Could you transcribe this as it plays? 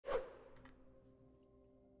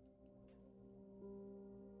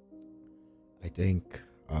think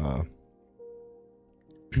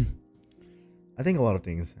I think a lot of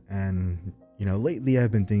things, and you know, lately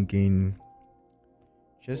I've been thinking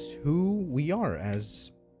just who we are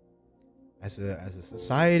as a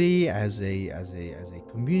society, as a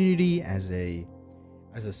community, as a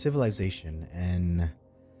civilization, and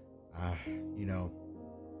you know,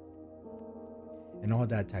 and all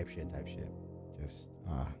that type shit. Just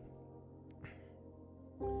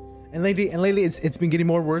and lately it's been getting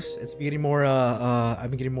more worse. It's been getting more I've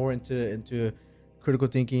been getting more into critical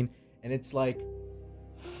thinking, and it's like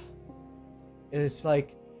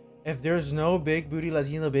if there's no big booty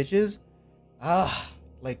Latino bitches,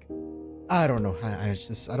 like I don't know. I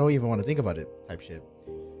don't even want to think about it type shit.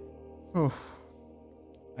 Oh,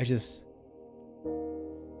 I just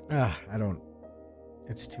I don't.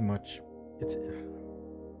 It's too much. It's too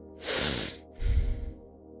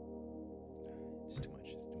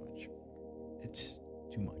much. It's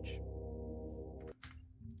too much.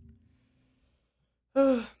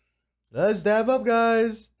 Let's dab up,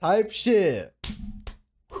 guys. Type shit.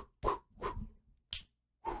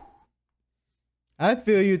 I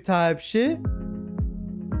feel you, type shit.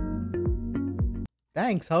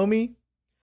 Thanks, homie.